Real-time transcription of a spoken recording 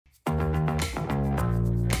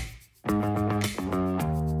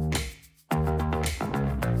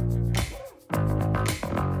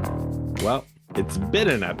It's been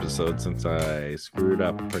an episode since I screwed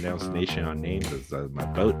up pronunciation on names as I'm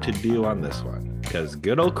about to do on this one. Because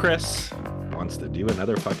good old Chris wants to do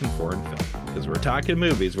another fucking foreign film. Because we're talking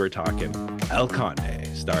movies, we're talking El Conde,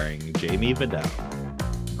 starring Jamie Vidal,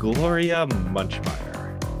 Gloria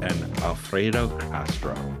Munchmeyer, and Alfredo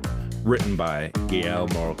Castro. Written by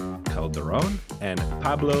Guillermo Calderon and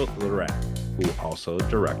Pablo Larraín, who also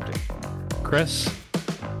directed. Chris,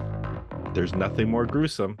 there's nothing more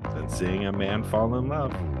gruesome than seeing a man fall in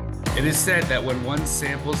love. It is said that when one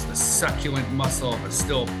samples the succulent muscle of a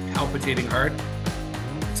still palpitating heart,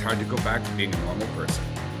 it's hard to go back to being a normal person.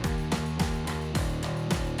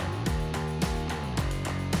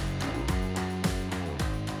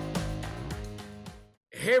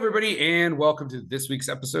 Hey, everybody, and welcome to this week's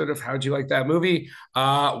episode of How'd You Like That Movie?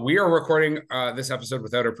 We are recording this episode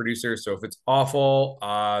without our producer, so if it's awful,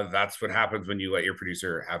 that's what happens when you let your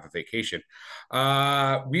producer have a vacation.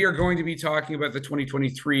 We are going to be talking about the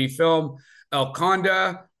 2023 film El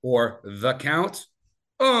Conde, or The Count.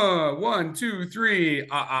 One, two, three,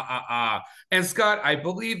 And Scott, I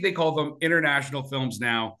believe they call them international films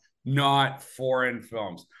now, not foreign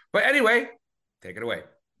films. But anyway, take it away.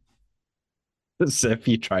 As if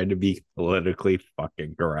you tried to be politically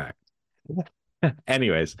fucking correct.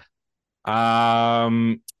 Anyways, yeah,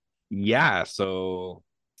 so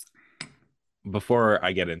before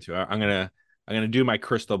I get into it, I'm gonna do my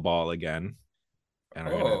crystal ball again, and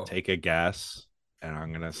I'm gonna take a guess, and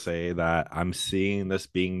I'm gonna say that I'm seeing this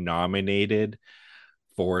being nominated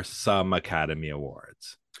for some Academy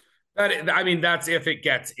Awards. I mean, that's if it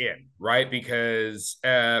gets in, right? Because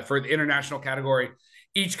for the international category,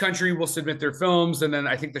 each country will submit their films, and then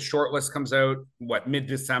I think the short list comes out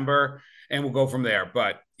mid-December, and we'll go from there.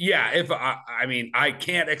 But yeah, I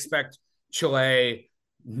can't expect Chile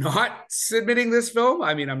not submitting this film.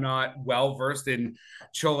 I mean, I'm not well versed in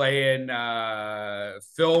Chilean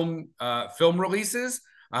film releases.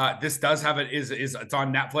 This does have it's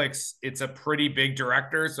on Netflix. It's a pretty big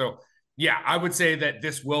director, so yeah, I would say that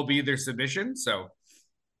this will be their submission. So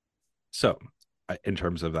in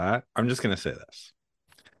terms of that, I'm just gonna say this.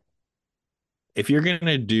 If you're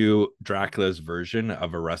gonna do Dracula's version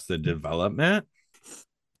of Arrested Development,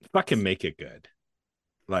 fucking make it good.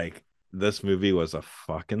 Like, this movie was a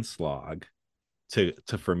fucking slog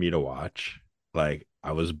for me to watch. Like,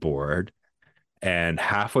 I was bored, and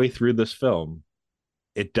halfway through this film,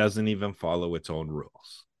 it doesn't even follow its own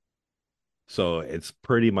rules. So it's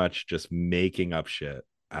pretty much just making up shit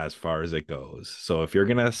as far as it goes. So if you're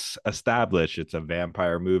gonna establish it's a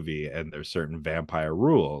vampire movie and there's certain vampire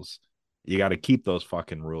rules, you got to keep those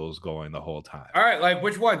fucking rules going the whole time. All right, like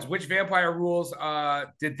which ones? Which vampire rules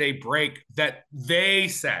did they break that they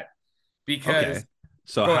set? Because okay.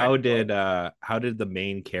 So how did the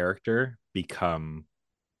main character become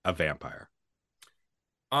a vampire?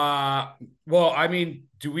 Well, I mean,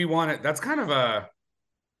 do we want it? That's kind of a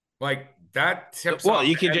like that tips. Well,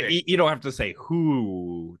 you don't have to say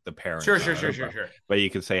who the parents sure. But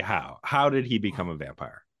you can say how. How did he become a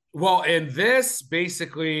vampire? Well, in this,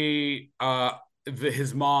 basically,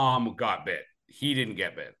 his mom got bit. He didn't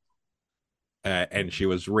get bit. And she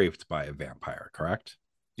was raped by a vampire, correct?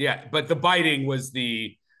 Yeah, but the biting was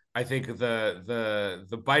I think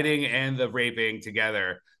the biting and the raping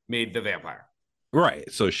together made the vampire.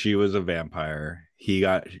 Right. So she was a vampire. She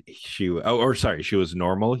was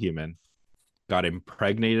normal human, got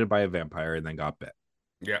impregnated by a vampire, and then got bit.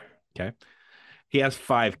 Yeah. Okay. He has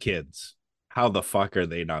 5 kids. How the fuck are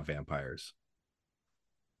they not vampires?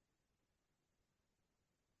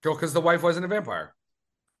 Cool, because the wife wasn't a vampire.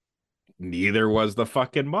 Neither was the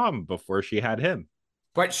fucking mom before she had him.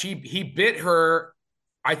 But he bit her.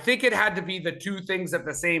 I think it had to be the two things at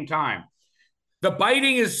the same time. The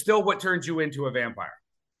biting is still what turns you into a vampire.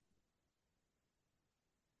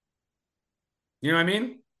 You know what I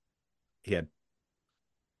mean? He had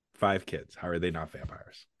 5 kids. How are they not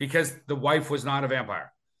vampires? Because the wife was not a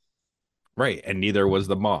vampire. Right, and neither was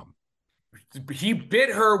the mom. He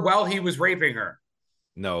bit her while he was raping her.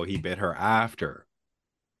 No, he bit her after.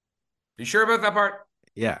 You sure about that part?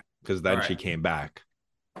 Yeah, because then she came back.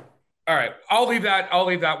 All right, I'll leave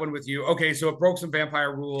that one with you. Okay, so it broke some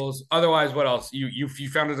vampire rules. Otherwise, what else? You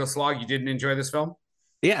found it a slog. You didn't enjoy this film?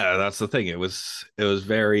 Yeah, that's the thing. It was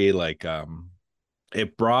very like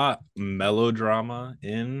it brought melodrama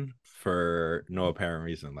in for no apparent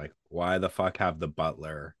reason. Like, why the fuck have the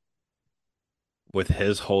butler with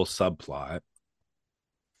his whole subplot,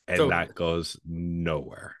 and that goes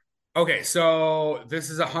nowhere. Okay, so this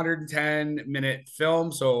is a 110-minute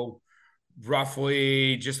film, so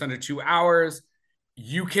roughly just under 2 hours.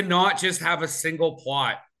 You cannot just have a single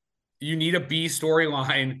plot. You need a B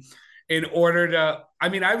storyline. in order to, I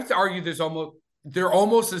mean, I would argue there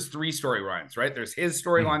almost is three storylines, right? There's his Mhm.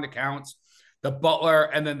 storyline that counts, the butler,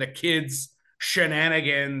 and then the kids'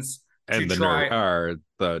 shenanigans to And the nerd try. are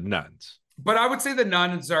the nuns. But I would say the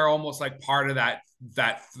nuns are almost like part of that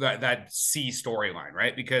C storyline,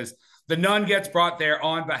 right? Because the nun gets brought there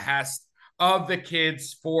on behest of the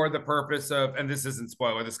kids for the purpose of, and this isn't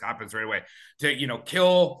spoiler, this happens right away, to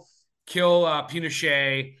kill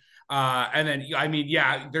Pinochet. And then I mean,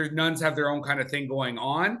 yeah, there's nuns have their own kind of thing going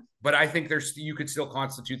on, but I think there's you could still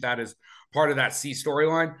constitute that as part of that C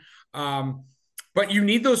storyline. Um, but you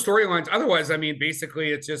need those storylines. Otherwise, I mean, basically,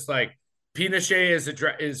 it's just like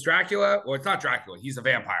Pinochet is Dracula. Well, it's not Dracula. He's a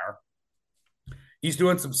vampire. He's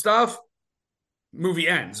doing some stuff. Movie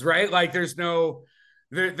ends, right? Like there's no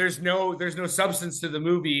substance to the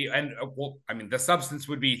movie, and well, I mean, the substance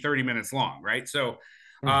would be 30 minutes long, right? So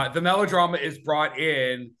Mhm. the melodrama is brought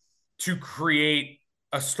in to create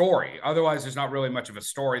a story. Otherwise, there's not really much of a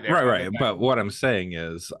story there, Right, other right. than But what I'm saying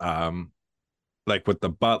is, like with the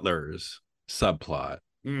Butler's subplot,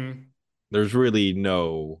 mm, there's really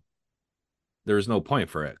there's no point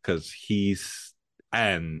for it because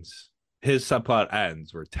ends his subplot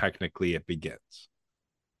ends where technically it begins.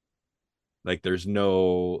 Like there's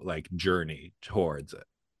no like journey towards it,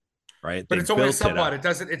 right? but They it's only a built it subplot.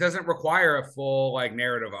 up. It doesn't require a full like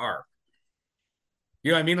narrative arc.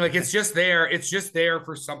 You know what I mean? Like it's just there. It's just there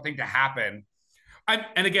for something to happen.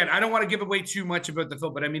 And again, I don't want to give away too much about the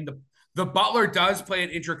film, but I mean the butler does play an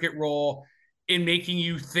intricate role in making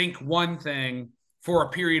you think one thing for a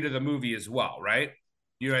period of the movie as well, right?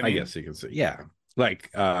 You know what I I mean? guess you can say, yeah. Like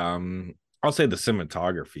I'll say the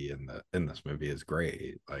cinematography in this movie is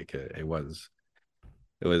great. Like it was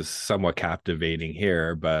somewhat captivating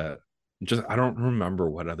here, but just I don't remember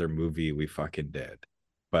what other movie we fucking did.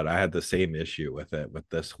 But I had the same issue with it with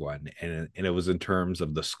this one, and it was in terms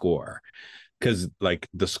of the score, because like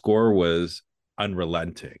the score was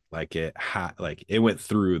unrelenting. Like it went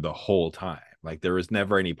through the whole time. Like there was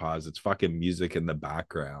never any pause. It's fucking music in the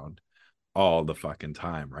background all the fucking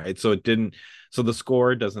time, right? So the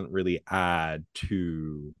score doesn't really add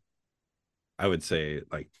to, I would say,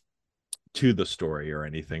 like to the story or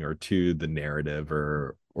anything or to the narrative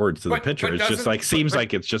or to the picture. But It's just doesn't like seems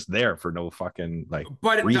like it's just there for no fucking like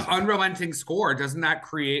but the reason. unrelenting score doesn't that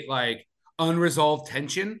create like unresolved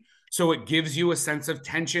tension? So it gives you a sense of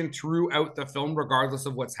tension throughout the film, regardless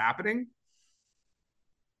of what's happening.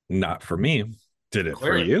 Not for me. Did it for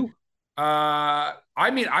Clearly, you? I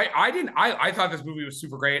mean, I didn't. I thought this movie was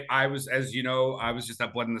super great. I was, as you know, I was just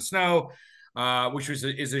at Blood in the Snow, which is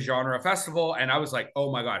a genre festival, and I was like,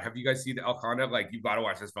 oh my god, have you guys seen El Conde? Like, you've got to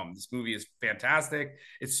watch this film. This movie is fantastic.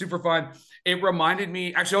 It's super fun. It reminded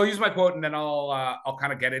me. Actually, I'll use my quote, and then I'll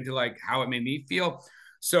kind of get into like how it made me feel.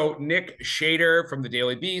 So Nick Shader from the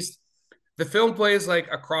Daily Beast. The film plays like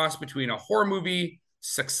a cross between a horror movie,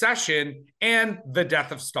 Succession, and The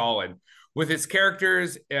Death of Stalin, with its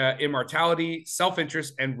characters' immortality, self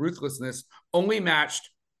interest, and ruthlessness only matched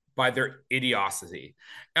by their idiocy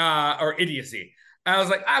or idiocy. And I was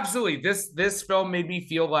like, absolutely, this film made me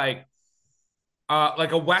feel like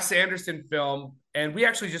a Wes Anderson film. And we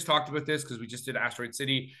actually just talked about this because we just did Asteroid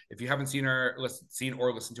City. If you haven't seen or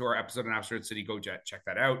listened to our episode on Asteroid City, go check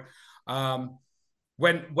that out.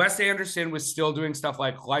 When Wes Anderson was still doing stuff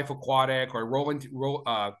like Life Aquatic or Royal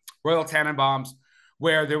Tannenbaums,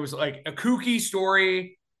 where there was like a kooky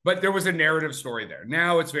story, but there was a narrative story there.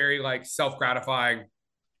 Now it's very like self-gratifying.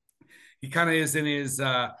 He kind of is in his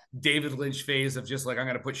David Lynch phase of just like, I'm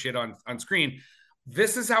going to put shit on screen.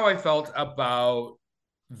 This is how I felt about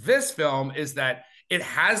this film, is that it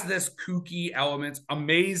has this kooky elements,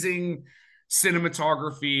 amazing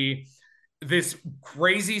cinematography, this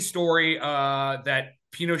crazy story that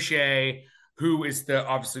Pinochet, who is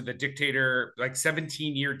obviously the dictator, like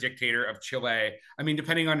 17-year dictator of Chile. I mean,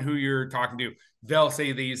 depending on who you're talking to, they'll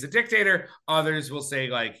say that he's a dictator. Others will say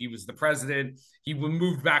like he was the president. He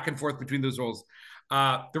moved back and forth between those roles.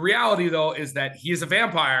 The reality, though, is that he is a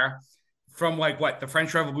vampire from like the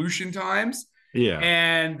French Revolution times, Yeah.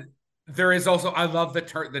 and there is also, I love the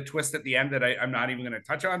twist at the end that I'm not even going to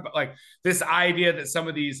touch on, but like this idea that some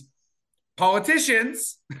of these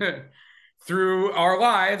politicians through our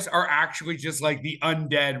lives are actually just like the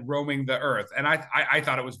undead roaming the earth. And I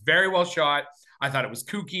thought it was very well shot. I thought it was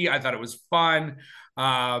kooky. I thought it was fun.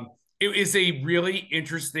 It is a really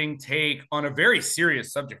interesting take on a very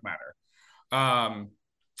serious subject matter.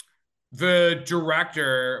 The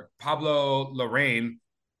director, Pablo Larraín,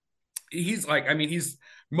 he's like, I mean, he's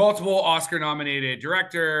multiple Oscar nominated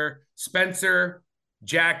director. Spencer,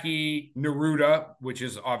 Jackie, Neruda, which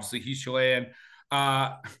is obviously he's Chilean.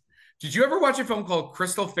 Uh, Did you ever watch a film called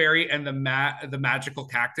Crystal Fairy and the Magical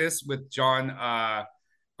Cactus with John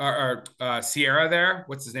Sierra there?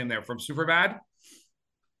 What's his name there from Superbad?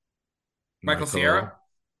 Michael Michael. Sierra?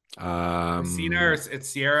 Messina or Um, it's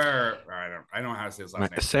Sierra or I don't know how to say his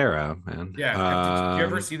last name. Sarah, man. Yeah. Did you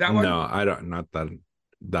ever see that one? No, I don't. Not that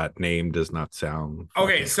that name does not sound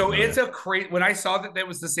Okay, fucking so it's familiar. a great. When I saw that that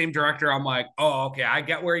was the same director, I'm like, oh, okay, I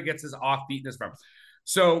get where he gets his offbeatness from.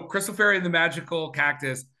 So Crystal Fairy and the Magical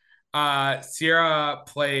Cactus, Sierra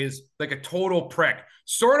plays like a total prick,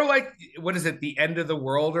 sort of like what is it, the end of the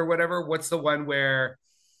world or whatever? What's the one where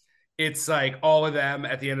it's like all of them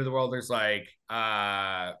at the end of the world? There's like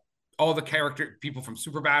all the character people from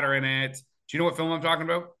Superbad are in it. Do you know what film I'm talking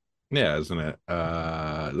about? Yeah, isn't it?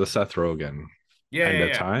 The Seth Rogen Yeah, end yeah, of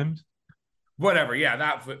yeah. times. Whatever. Yeah,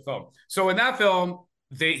 that film. So in that film,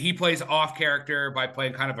 he plays off character by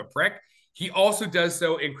playing kind of a prick. He also does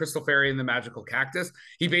so in Crystal Fairy and the Magical Cactus.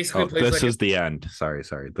 He basically Oh, plays this like a is the end. Sorry.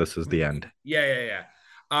 This is the end. yeah, yeah,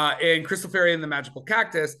 yeah. In Crystal Fairy and the Magical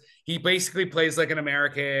Cactus, he basically plays like an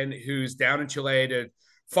American who's down in Chile to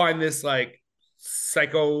find this like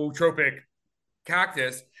psychotropic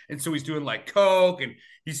cactus, and so he's doing like coke, and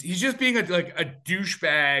he's just being a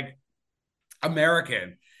douchebag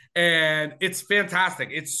American. And it's fantastic.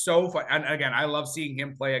 It's so fun. And again, I love seeing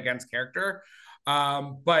him play against character.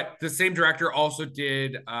 But the same director also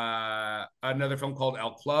did another film called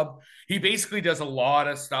El Club. He basically does a lot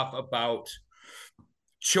of stuff about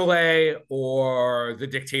Chile or the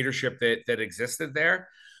dictatorship that existed there.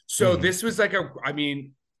 So Mhm. this was like I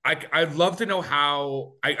mean, I'd love to know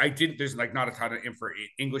how I didn't. There's like not a ton of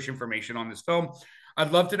English information on this film.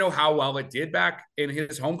 I'd love to know how well it did back in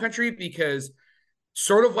his home country because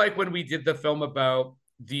sort of like when we did the film about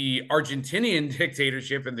the Argentinian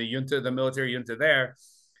dictatorship and the junta, the military junta there,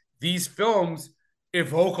 these films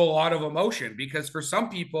evoke a lot of emotion because for some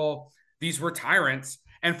people, these were tyrants.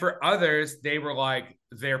 And for others, they were like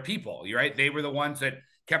their people, right? They were the ones that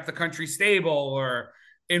kept the country stable or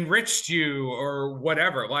enriched you or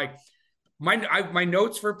whatever. Like my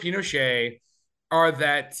notes for Pinochet are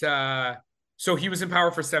that so he was in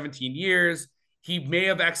power for 17 years. He may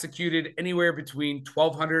have executed anywhere between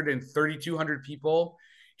 1,200 and 3,200 people.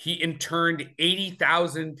 He interned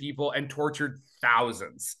 80,000 people and tortured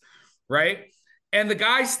thousands, right? And the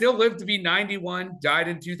guy still lived to be 91, died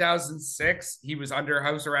in 2006. He was under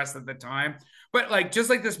house arrest at the time. But like, just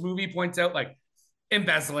like this movie points out, like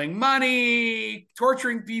embezzling money,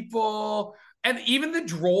 torturing people, and even the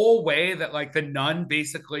droll way that like the nun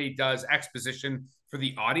basically does exposition for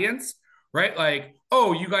the audience, right? Like,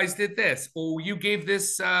 oh, you guys did this. Oh, you gave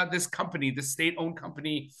this company, the state-owned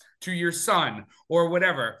company, to your son, or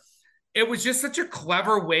whatever. It was just such a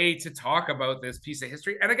clever way to talk about this piece of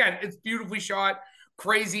history. And again, it's beautifully shot,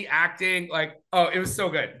 crazy acting. Like, oh, it was so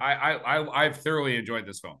good. I've thoroughly enjoyed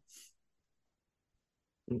this film.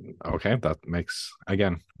 Okay, that makes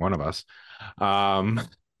again one of us. Um,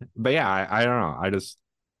 but yeah, I don't know.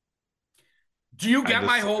 Do you I get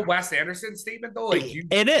my just whole Wes Anderson statement though? Like, do you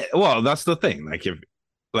it is well, that's the thing. Like if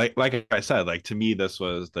like I said, like to me, this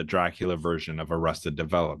was the Dracula version of Arrested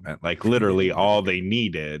Development. Like literally all they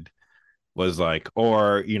needed was like,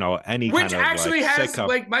 or any which kind of like actually has sitcom.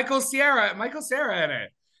 like Michael Sarah in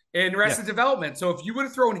it in Yeah. Arrested Development. So if you would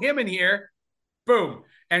have thrown him in here, boom,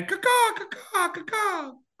 and caca, caca,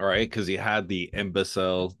 caca. All right, because he had the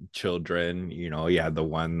imbecile children, he had the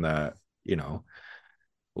one that, you know,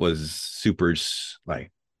 was super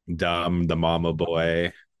like dumb, the mama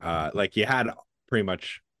boy. Like you had pretty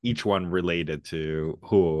much each one related to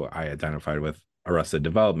who I identified with Arrested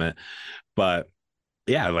Development. But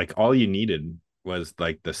yeah, like all you needed was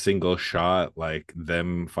like the single shot, like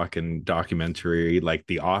them fucking documentary, like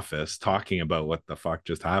The Office, talking about what the fuck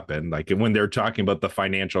just happened. Like when they're talking about the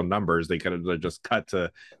financial numbers, they could have just cut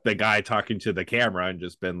to the guy talking to the camera and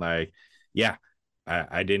just been like, yeah,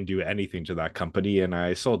 I didn't do anything to that company and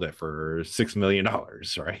I sold it for $6 million,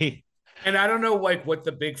 right? And I don't know like what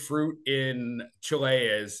the big fruit in Chile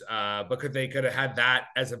is, because they could have had that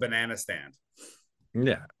as a banana stand.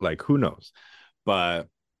 Yeah, like who knows? But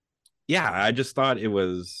yeah, I just thought it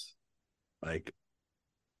was like,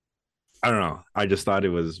 I don't know. I just thought it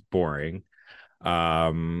was boring.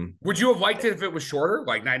 Um, Would you have liked it if it was shorter,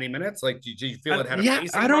 like 90 minutes? Like, did you feel it had a yeah, I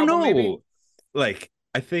pacing don't problem, maybe? know. Like,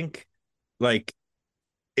 I think, like,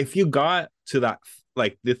 if you got to that,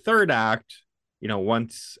 like, the third act,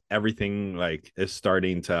 once everything like is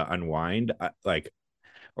starting to unwind, like,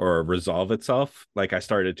 or resolve itself, like, I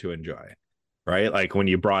started to enjoy it, right? Like when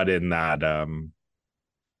you brought in that,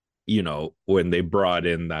 when they brought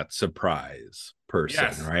in that surprise person,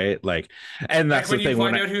 Yes. right? Like, and Like that's the when you thing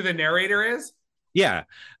when find I, out who the narrator is. Yeah,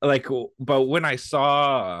 like, but when I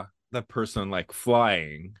saw the person like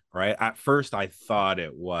flying, right, at first I thought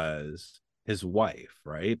it was his wife,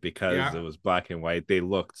 right, because it Yeah. was black and white. They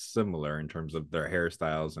looked similar in terms of their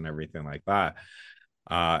hairstyles and everything like that.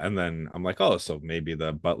 And then I'm like, oh, so maybe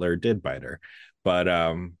the butler did bite her. But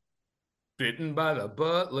Bitten by the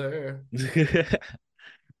butler.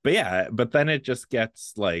 but yeah, but then it just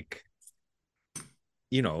gets like,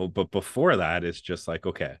 but before that, it's just like,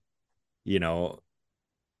 okay, you know,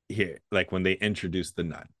 here, like when they introduce the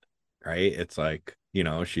nun, right? It's like,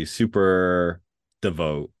 she's super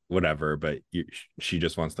devout, whatever, but she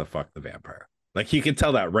just wants to fuck the vampire. Like you can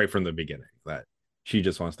tell that right from the beginning that she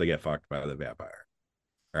just wants to get fucked by the vampire,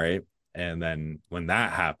 right? And then when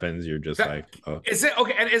that happens, you're just That, like, oh, is it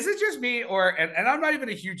okay? And is it just me, or and I'm not even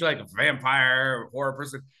a huge like vampire horror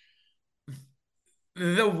person.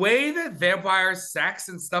 The way that vampire sex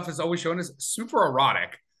and stuff is always shown is super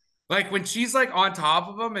erotic. Like when she's like on top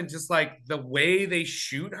of him and just like the way they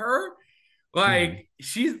shoot her, mhm. like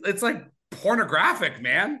it's like pornographic,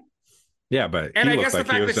 man. Yeah, but And he I looked guess the like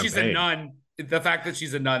he fact was that in she's a pain.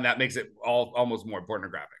 nun, that makes it all almost more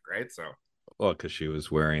pornographic, right? So Well, because she was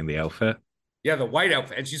wearing the outfit. yeah, the white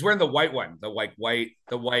outfit, and she's wearing the white one, the white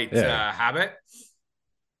Yeah, habit.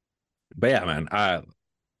 but yeah, man, that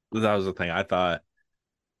was the thing. I thought,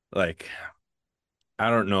 like, I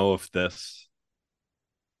don't know if this,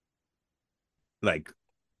 like,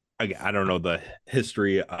 I don't know the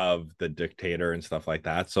history of the dictator and stuff like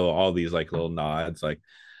that. So all these like little nods, like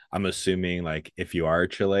I'm assuming like if you are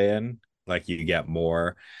Chilean, like you get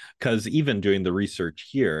more. Because even doing the research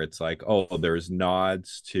here, it's like, oh, there's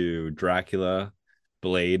nods to Dracula,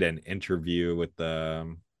 Blade, and Interview with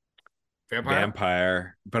the Vampire.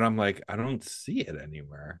 vampire. But I'm like, I don't see it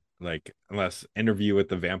anywhere. Like unless Interview with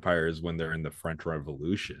the Vampire is when they're in the French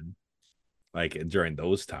Revolution, like during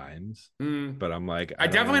those times. Mm. But I'm like, I I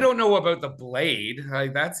definitely don't. don't know about the blade.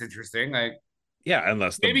 Like that's interesting. Like Yeah,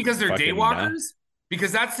 unless the maybe because they're fucking daywalkers.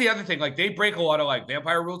 Because that's the other thing. Like they break a lot of like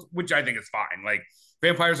vampire rules, which I think is fine. Like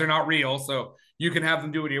vampires are not real, so you can have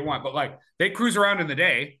them do what you want. But like they cruise around in the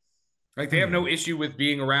day. Like they have no Mhm. issue with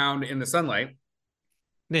being around in the sunlight.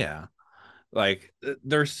 Yeah, like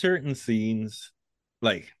there's certain scenes,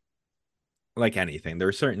 like anything. There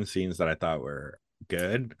are certain scenes that I thought were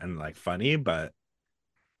good and like funny,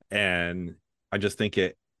 and I just think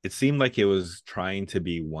it seemed like it was trying to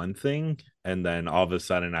be one thing, and then all of a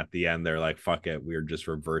sudden at the end they're like, "Fuck it, we're just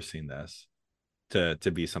reversing this to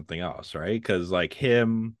be something else," right? Because like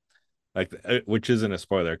him, like which isn't a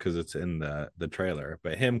spoiler because it's in the trailer,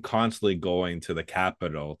 but him constantly going to the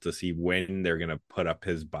Capitol to see when they're gonna put up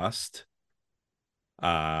his bust,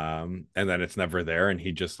 and then it's never there, and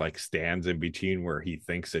he just like stands in between where he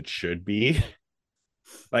thinks it should be.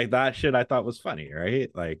 Like that shit I thought was funny, right?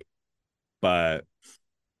 Like, but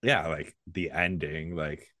yeah, like the ending,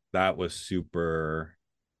 like that was super,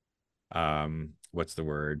 what's the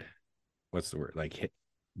word, like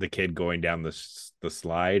the kid going down the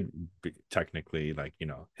slide, technically, like,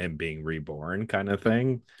 him being reborn kind of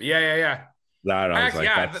thing. Yeah, yeah, yeah. That I was Actually,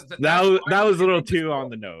 like, yeah, that that's was, fine. a The little ending was too on cool.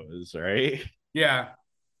 the nose, right? Yeah.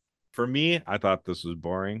 For me, I thought this was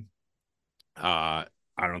boring. uh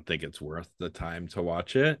I don't think it's worth the time to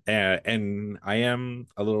watch it, and I am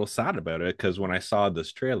a little sad about it because when I saw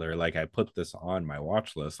this trailer, like I put this on my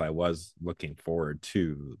watch list, I was looking forward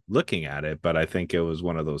to looking at it, but I think it was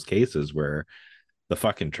one of those cases where the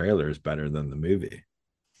fucking trailer is better than the movie.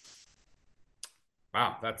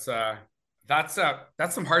 Wow, that's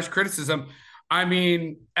some harsh criticism. I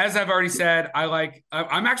mean, as I've already said,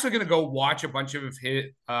 I'm actually going to go watch a bunch of his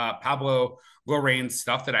Pablo Larraín's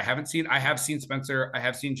stuff that I haven't seen. I have seen Spencer, I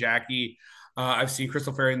have seen Jackie, I've seen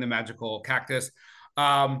Crystal Fairy and the Magical Cactus.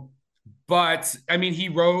 Um, but I mean, he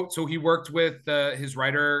worked with his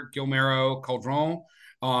writer Guillermo Caldron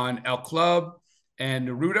on El Club and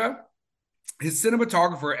Neruda, his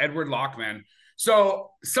cinematographer Edward Lockman.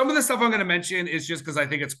 So some of the stuff I'm going to mention is just because I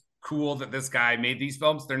think it's cool that this guy made these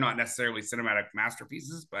films. They're not necessarily cinematic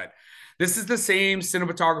masterpieces, but this is the same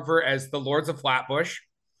cinematographer as The Lords of Flatbush,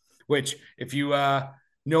 which if you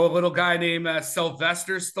know a little guy named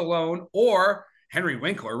Sylvester Stallone or Henry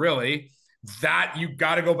Winkler, really, that you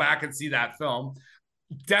got to go back and see that film.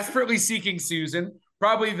 Desperately Seeking Susan,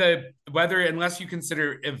 probably the whether unless you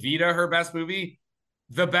consider Evita her best movie,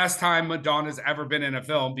 the best time Madonna's ever been in a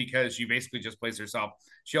film because she basically just plays herself.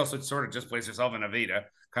 She also sort of just plays herself in Evita,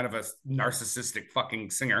 kind of a narcissistic fucking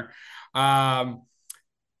singer. Um,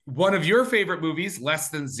 One of your favorite movies, Less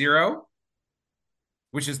Than Zero,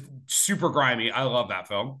 which is super grimy. I love that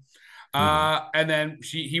film. Mm-hmm. And then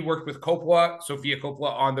he worked with Coppola, Sofia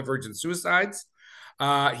Coppola, on The Virgin Suicides.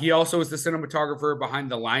 He also is the cinematographer behind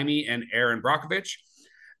The Limey and Aaron Brockovich.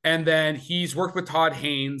 And then he's worked with Todd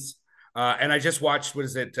Haynes. And I just watched, what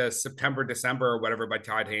is it, September, December, or whatever by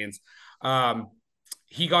Todd Haynes. Um,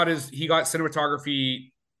 he got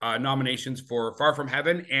cinematography nominations for Far From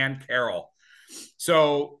Heaven and Carol.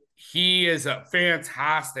 So he is a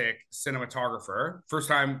fantastic cinematographer. First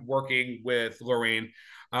time working with Lorraine.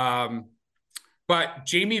 But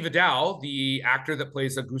Jamie Vidal, the actor that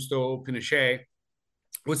plays Augusto Pinochet,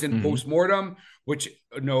 was in Mhm. Postmortem, which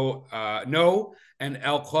no, and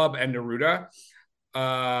El Club and Neruda.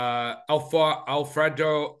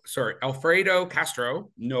 Alfredo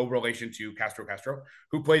Castro, no relation to Castro,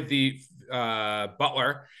 who played the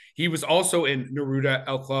butler. He was also in Neruda,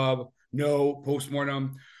 El Club, No,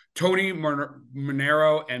 Postmortem, Tony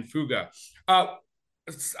Monero, and Fuga. A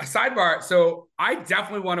sidebar. So I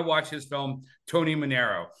definitely want to watch his film, Tony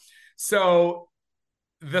Monero. So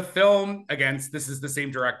the film, again, this is the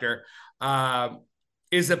same director,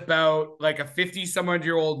 is about like a 50 some odd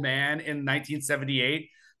year old man in 1978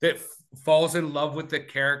 that falls in love with the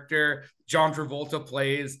character John Travolta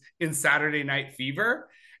plays in Saturday Night Fever.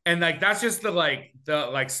 And like that's just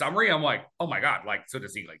the summary. I'm like, oh my God, like, so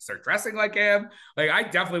does he like start dressing like him? Like, I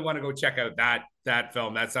definitely want to go check out that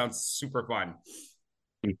film. That sounds super fun.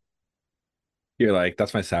 You're like,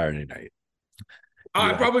 that's my Saturday night. You're I'm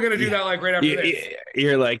like, probably gonna do yeah. that like right after this.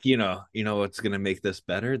 You're like, what's gonna make this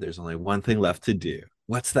better? There's only one thing left to do.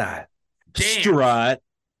 What's that? Dance. Strut.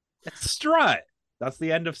 Strut. That's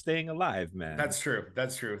the end of Staying Alive, man. That's true.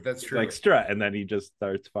 That's true. That's He's like true. strut, and then he just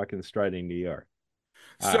starts fucking strutting New York.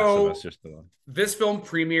 So Sylvester Stallone. this film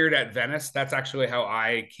premiered at Venice. That's actually how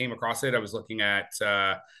I came across it. I was looking at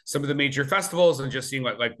some of the major festivals and just seeing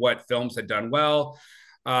what films had done well.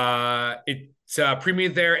 It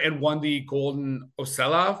premiered there and won the Golden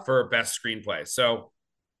Osella for best screenplay. So,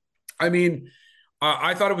 I mean,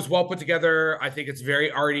 I thought it was well put together. I think it's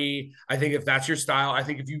very arty. I think if that's your style, I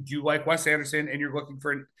think if you do like Wes Anderson and you're looking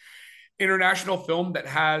for an international film that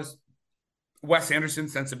has Wes Anderson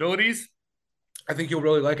sensibilities, I think you'll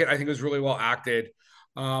really like it. I think it was really well acted.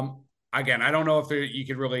 Um, Again, I don't know if you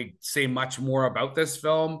could really say much more about this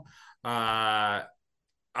film, uh,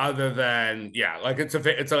 other than yeah, like it's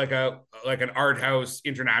like an art house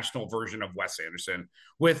international version of Wes Anderson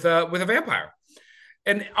with a vampire.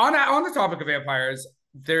 And on the topic of vampires,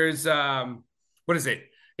 there's what is it?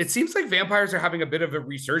 It seems like vampires are having a bit of a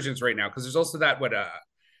resurgence right now because there's also that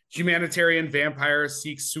humanitarian vampire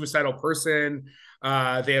seeks suicidal person.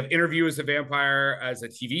 They have Interview as a Vampire as a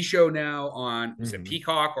TV show now on is it Mm-hmm.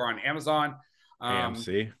 Peacock or on Amazon? Um,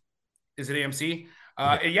 AMC. is it AMC?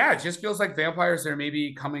 Yeah. Yeah, it just feels like vampires are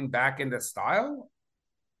maybe coming back into style.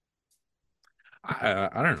 I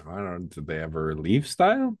don't know. I don't know. Did they ever leave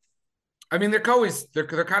style? I mean, they're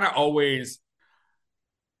kind of always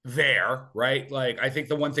there, right? Like I think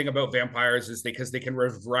the one thing about vampires is because they can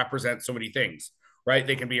represent so many things, right?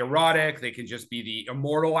 They can be erotic, they can just be the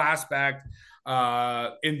immortal aspect.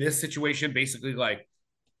 In this situation, basically like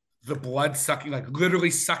the blood sucking, like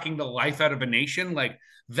literally sucking the life out of a nation, like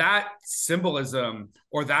that symbolism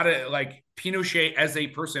or that like Pinochet as a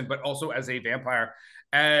person, but also as a vampire,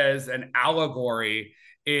 as an allegory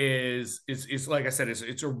is like I said,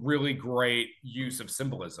 it's a really great use of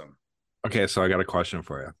symbolism. Okay, so I got a question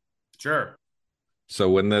for you. Sure.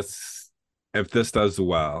 So if this does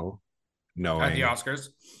well, At the knowing, Oscars.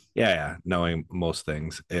 yeah, knowing most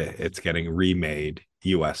things, it's getting remade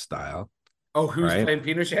U.S. style, Oh, who's right? playing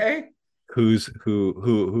Pinochet?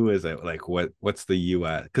 Who is it? Like what's the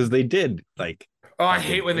U.S. Because they did like Oh, I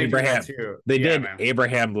hate fucking when they do that Abraham. too. They Yeah, did man.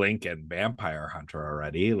 Abraham Lincoln Vampire Hunter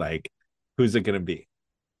already. Like, who's it gonna be?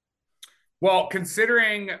 Well,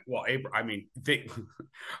 considering, well, I mean,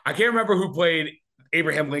 I can't remember who played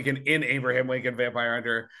Abraham Lincoln in Abraham Lincoln Vampire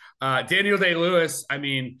Hunter. Daniel Day Lewis. I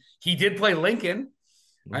mean, he did play Lincoln.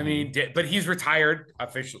 I Mm-hmm. mean, but he's retired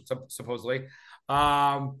officially, supposedly.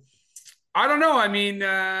 Um, I don't know. I mean,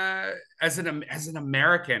 as an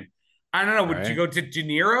American, I don't know. Would you Right? go to De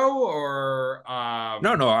Niro or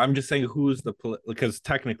No. I'm just saying who's because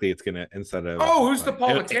technically it's gonna instead of oh, who's the like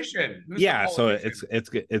politician? Who's the yeah. So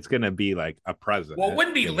politician? it's gonna be like a Well, it president,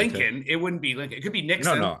 wouldn't be give or take. Lincoln. It wouldn't be Lincoln. It could be No,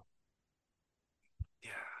 Nixon. no. Yeah.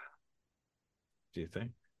 Do you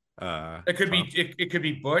think? It could be Trump. it could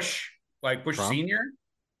be Bush, like Bush Trump. Senior.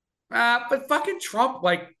 But fucking Trump,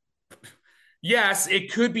 like, yes,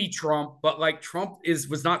 it could be Trump, but like Trump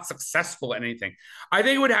was not successful at anything. I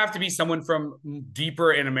think it would have to be someone from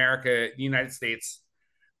deeper in America, the United States,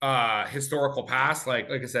 historical past. Like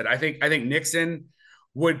I said, I think Nixon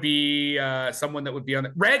would be someone that would be on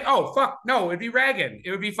the Reg. Oh fuck, no, it'd be Reagan.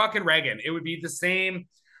 It would be fucking Reagan. It would be the same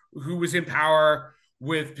who was in power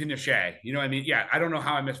with Pinochet. You know what I mean? Yeah, I don't know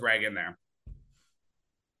how I missed Reagan there.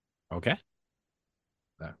 Okay.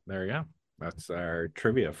 There you go. That's our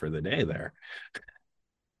trivia for the day there.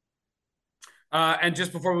 And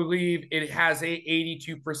just before we leave, it has a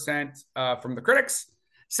 82% from the critics,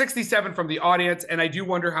 67 from the audience. And I do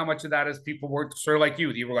wonder how much of that is people were sort of like you.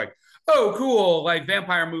 You were like, oh, cool, like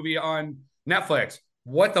vampire movie on Netflix.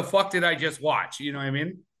 What the fuck did I just watch? You know what I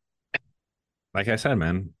mean? Like I said,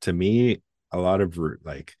 man, to me, a lot of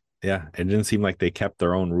like, yeah, it didn't seem like they kept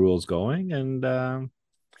their own rules going. And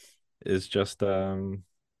it's just, it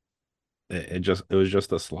was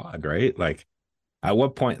just a slog, right? Like, at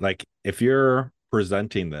what point, like, if you're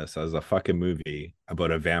presenting this as a fucking movie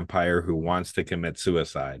about a vampire who wants to commit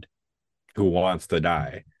suicide, who wants to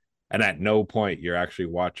die, and at no point you're actually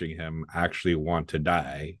watching him actually want to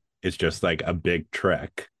die, it's just like a big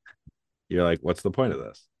trick. You're like, what's the point of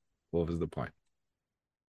this? What was the point?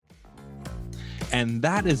 And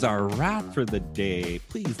that is our wrap for the day.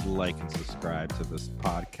 Please like and subscribe to this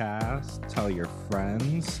podcast. Tell your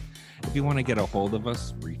friends. If you want to get a hold of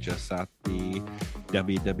us, reach us at the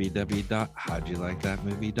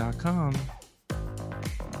www.howdyoulikethatmovie.com.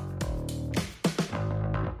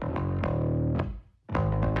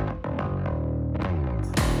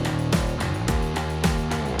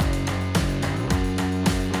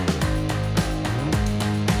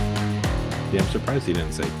 Yeah, I'm surprised he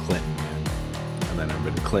didn't say Clinton, man. And then I've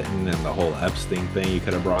been Clinton and the whole Epstein thing you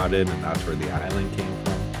could have brought in, and that's where the island came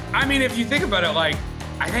from. I mean, if you think about it, like,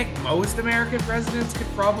 I think most American presidents could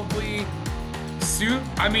probably suit.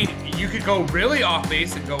 I mean, you could go really off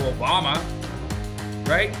base and go Obama,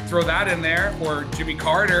 right? Throw that in there, or Jimmy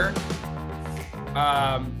Carter.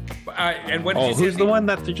 And what? Who's the one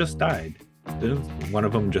that just died? Didn't one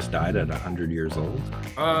of them just died at 100 years old?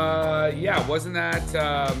 Yeah, wasn't that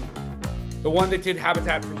the one that did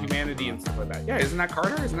Habitat for Humanity and stuff like that? Yeah, isn't that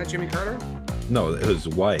Carter? Isn't that Jimmy Carter? No, his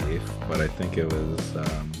wife, but I think it was.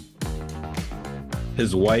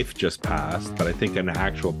 His wife just passed, but I think an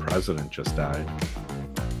actual president just died.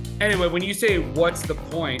 Anyway, when you say what's the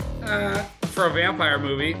point for a vampire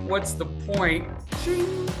movie, what's the point?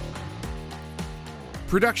 Ching.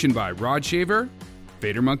 Production by Rod Shaver,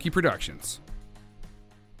 Vader Monkey Productions.